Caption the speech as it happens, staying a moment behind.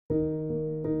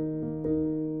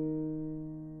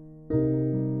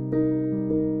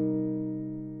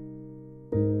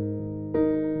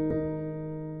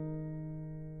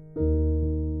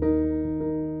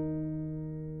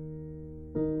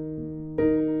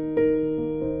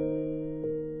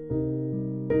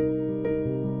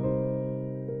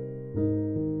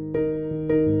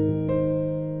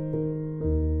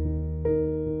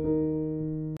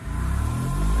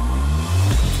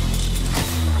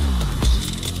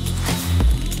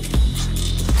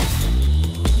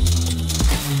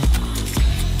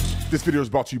This video is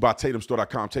brought to you by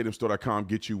TatumStore.com. TatumStore.com,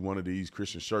 get you one of these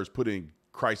Christian shirts. Put in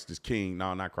Christ is King.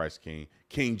 No, not Christ is King.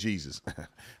 King Jesus.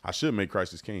 I should make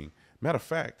Christ is King. Matter of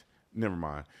fact, never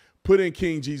mind. Put in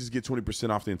King Jesus, get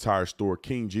 20% off the entire store.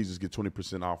 King Jesus, get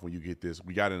 20% off when you get this.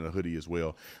 We got it in a hoodie as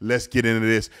well. Let's get into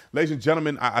this. Ladies and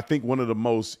gentlemen, I think one of the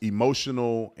most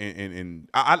emotional and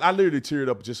I literally teared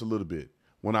up just a little bit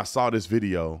when I saw this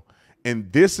video.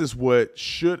 And this is what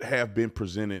should have been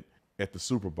presented at the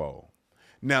Super Bowl.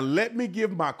 Now, let me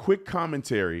give my quick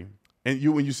commentary, and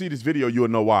when you see this video, you'll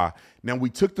know why. Now, we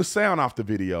took the sound off the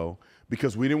video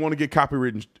because we didn't want to get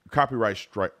copyright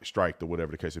striked or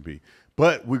whatever the case may be.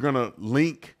 But we're going to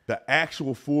link the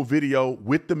actual full video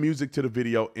with the music to the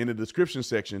video in the description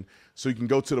section so you can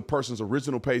go to the person's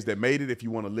original page that made it if you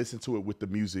want to listen to it with the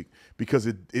music, because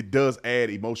it does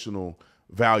add emotional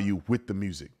value with the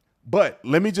music. But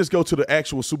let me just go to the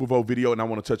actual Super Bowl video, and I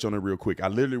want to touch on it real quick. I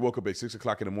literally woke up at 6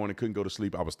 o'clock in the morning, couldn't go to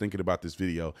sleep. I was thinking about this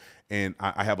video, and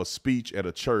I have a speech at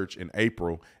a church in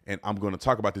April, and I'm going to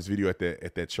talk about this video at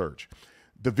that church.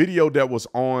 The video that was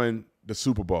on the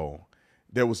Super Bowl,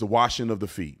 there was the washing of the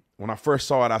feet. When I first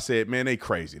saw it, I said, man, they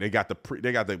crazy. They got the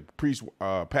priest,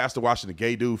 pastor washing the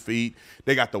gay dude feet.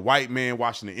 They got the white man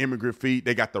washing the immigrant feet.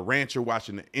 They got the rancher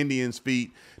washing the Indian's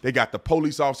feet. They got the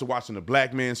police officer washing the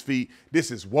black man's feet. This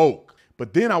is woke.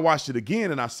 But then I watched it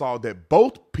again and I saw that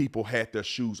both people had their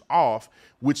shoes off,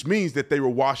 which means that they were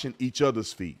washing each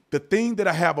other's feet. The thing that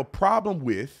I have a problem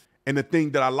with, and the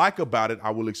thing that I like about it,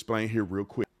 I will explain here real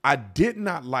quick. I did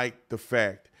not like the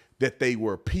fact that they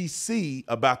were PC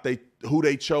about who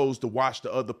they chose to wash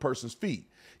the other person's feet.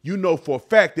 You know for a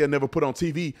fact they'll never put on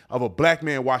TV of a black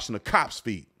man washing a cop's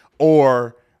feet,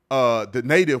 or the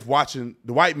native watching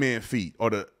the white man's feet, or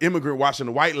the immigrant washing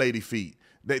the white lady feet.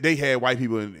 They had white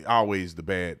people always the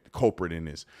bad culprit in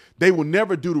this. They will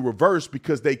never do the reverse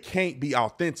because they can't be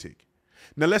authentic.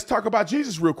 Now let's talk about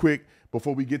Jesus real quick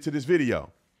before we get to this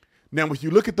video. Now, if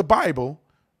you look at the Bible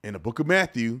in the book of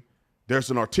Matthew, there's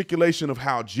an articulation of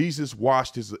how Jesus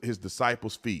washed his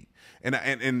disciples' feet.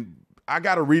 And I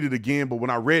got to read it again, but when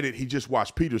I read it, he just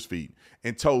washed Peter's feet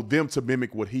and told them to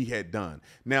mimic what he had done.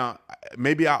 Now,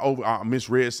 maybe I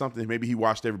misread something. Maybe he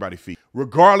washed everybody's feet.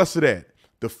 Regardless of that,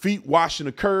 the feet washing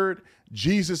occurred.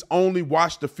 Jesus only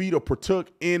washed the feet or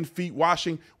partook in feet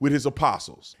washing with his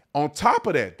apostles. On top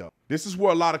of that, though, this is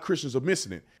where a lot of Christians are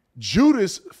missing it.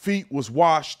 Judas' feet was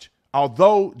washed,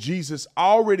 although Jesus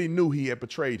already knew he had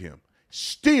betrayed him.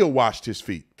 Still washed his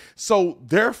feet. So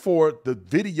therefore, the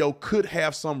video could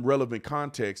have some relevant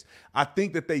context. I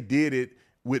think that they did it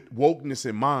with wokeness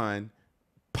in mind,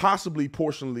 possibly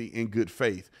portionally in good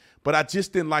faith, but I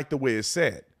just didn't like the way it's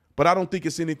said. But I don't think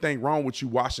it's anything wrong with you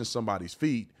washing somebody's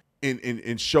feet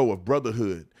in show of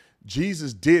brotherhood.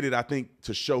 Jesus did it, I think,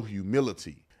 to show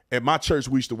humility. At my church,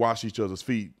 we used to wash each other's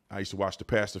feet. I used to wash the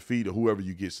pastor's feet, or whoever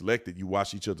you get selected, you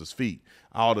wash each other's feet.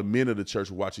 All the men of the church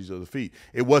would wash each other's feet.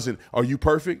 It wasn't, are you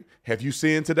perfect? Have you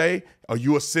sinned today? Are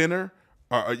you a sinner?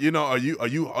 Are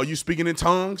you speaking in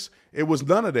tongues? It was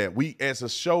none of that. We, as a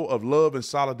show of love and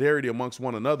solidarity amongst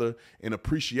one another and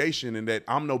appreciation, and that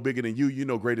I'm no bigger than you, you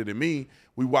no greater than me,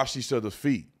 we washed each other's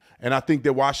feet. And I think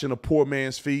that washing a poor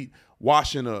man's feet,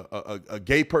 washing a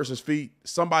gay person's feet,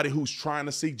 somebody who's trying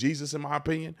to seek Jesus, in my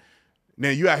opinion. Now,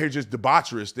 you out here just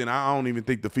debaucherous, then I don't even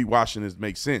think the feet washing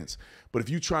makes sense. But if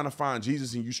you're trying to find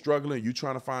Jesus and you're struggling, you're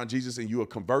trying to find Jesus and you are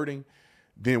converting,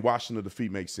 then washing of the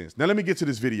feet makes sense. Now, let me get to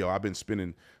this video. I've been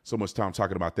spending so much time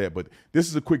talking about that, but this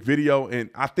is a quick video, and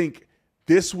I think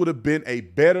this would have been a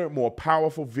better, more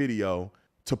powerful video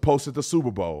to post at the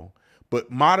Super Bowl. But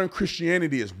modern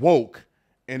Christianity is woke,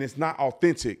 and it's not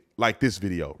authentic like this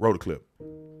video. Roll the clip.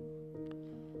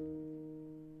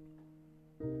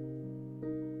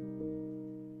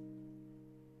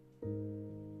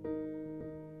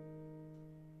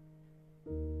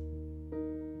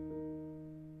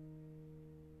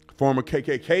 Former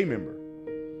KKK member.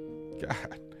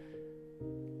 God.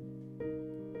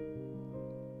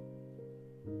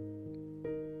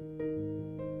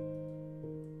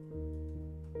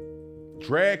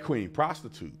 Drag queen,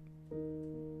 prostitute.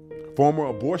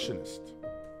 Former abortionist.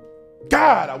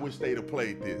 God, I wish they'd have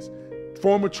played this.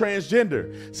 Former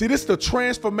transgender. See, this is the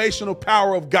transformational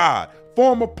power of God.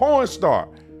 Former porn star.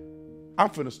 I'm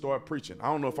finna start preaching.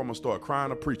 I don't know if I'm gonna start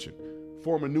crying or preaching.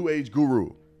 Former New Age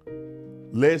guru.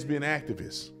 Lesbian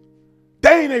activist.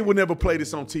 Dang, they would never play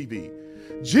this on TV.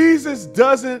 Jesus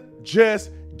doesn't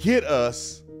just get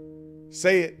us.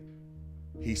 Say it.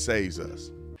 He saves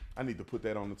us. I need to put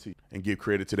that on the TV and give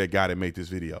credit to that guy that made this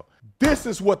video. This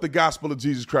is what the gospel of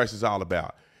Jesus Christ is all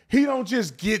about. He don't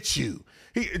just get you.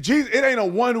 It ain't a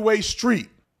one-way street.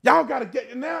 Y'all got to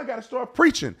get, now I got to start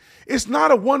preaching. It's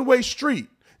not a one-way street.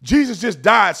 Jesus just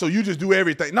died, so you just do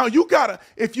everything. No, you got to,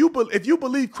 if you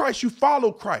believe Christ, you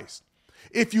follow Christ.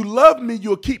 If you love me,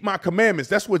 you'll keep my commandments.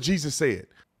 That's what Jesus said.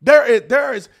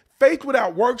 There is faith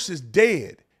without works is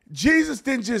dead. Jesus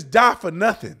didn't just die for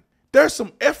nothing. There's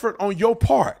some effort on your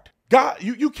part. God,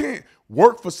 you can't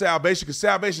work for salvation because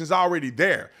salvation is already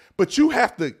there, but you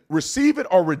have to receive it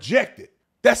or reject it.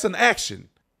 That's an action.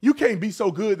 You can't be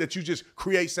so good that you just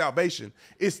create salvation.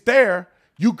 It's there.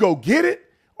 You go get it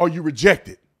or you reject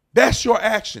it. That's your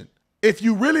action. If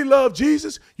you really love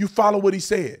Jesus, you follow what he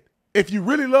said. If you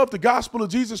really love the gospel of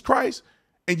Jesus Christ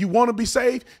and you want to be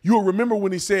saved, you'll remember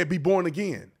when he said, be born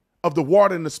again of the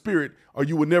water and the spirit, or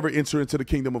you will never enter into the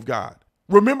kingdom of God.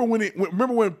 Remember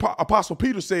when Apostle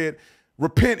Peter said,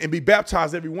 repent and be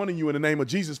baptized, every one of you, in the name of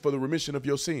Jesus for the remission of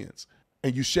your sins,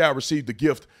 and you shall receive the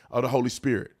gift of the Holy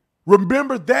Spirit.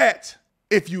 Remember that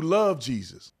if you love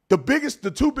Jesus.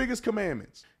 The two biggest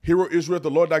commandments, hear, O Israel, the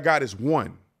Lord thy God is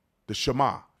one, the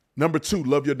Shema. Number two,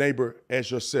 love your neighbor as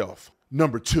yourself.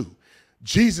 Number two,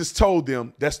 Jesus told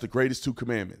them that's the greatest two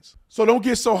commandments. So don't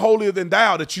get so holier than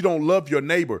thou that you don't love your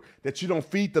neighbor, that you don't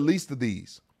feed the least of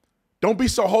these. Don't be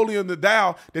so holier than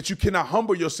thou that you cannot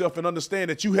humble yourself and understand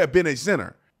that you have been a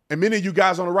sinner. And many of you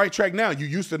guys on the right track now, you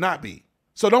used to not be.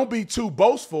 So don't be too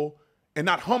boastful and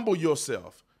not humble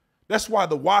yourself. That's why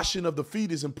the washing of the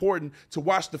feet is important, to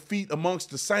wash the feet amongst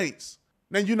the saints.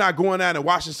 Now, you're not going out and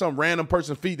washing some random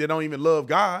person's feet that don't even love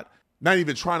God, not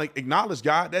even trying to acknowledge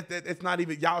God. That's not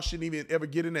even, y'all shouldn't even ever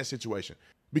get in that situation,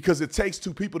 because it takes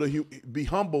two people to be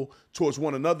humble towards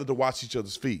one another to wash each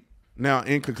other's feet. Now,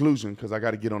 in conclusion, because I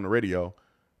got to get on the radio,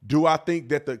 do I think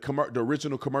that the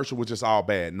original commercial was just all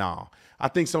bad? No. I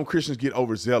think some Christians get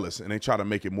overzealous and they try to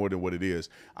make it more than what it is.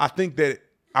 I think that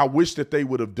I wish that they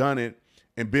would have done it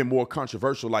and been more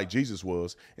controversial like Jesus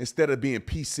was, instead of being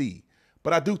PC.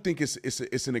 But I do think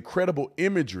it's an incredible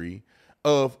imagery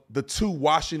of the two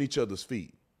washing each other's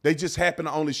feet. They just happen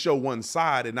to only show one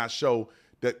side and not show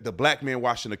that the black man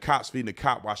washing the cop's feet and the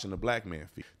cop washing the black man's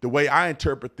feet. The way I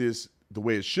interpret this, the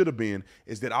way it should have been,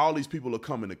 is that all these people are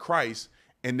coming to Christ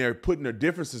and they're putting their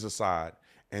differences aside,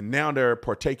 and now they're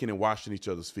partaking in washing each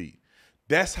other's feet.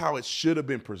 That's how it should have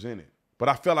been presented. But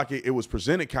I felt like it was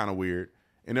presented kind of weird,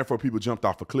 and therefore people jumped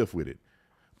off a cliff with it.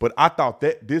 But I thought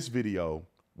that this video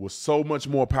was so much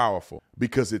more powerful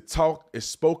because it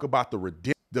spoke about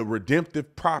the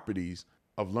redemptive properties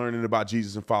of learning about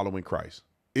Jesus and following Christ.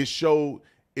 It showed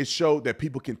that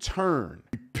people can turn,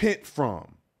 repent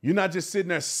from. You're not just sitting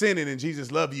there sinning and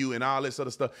Jesus love you and all this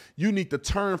other stuff. You need to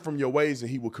turn from your ways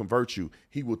and he will convert you.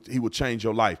 He will change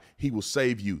your life. He will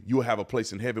save you. You'll have a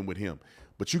place in heaven with him.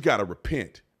 But you got to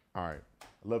repent. All right.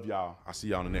 I love y'all. I'll see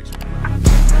y'all in the next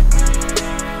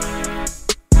one.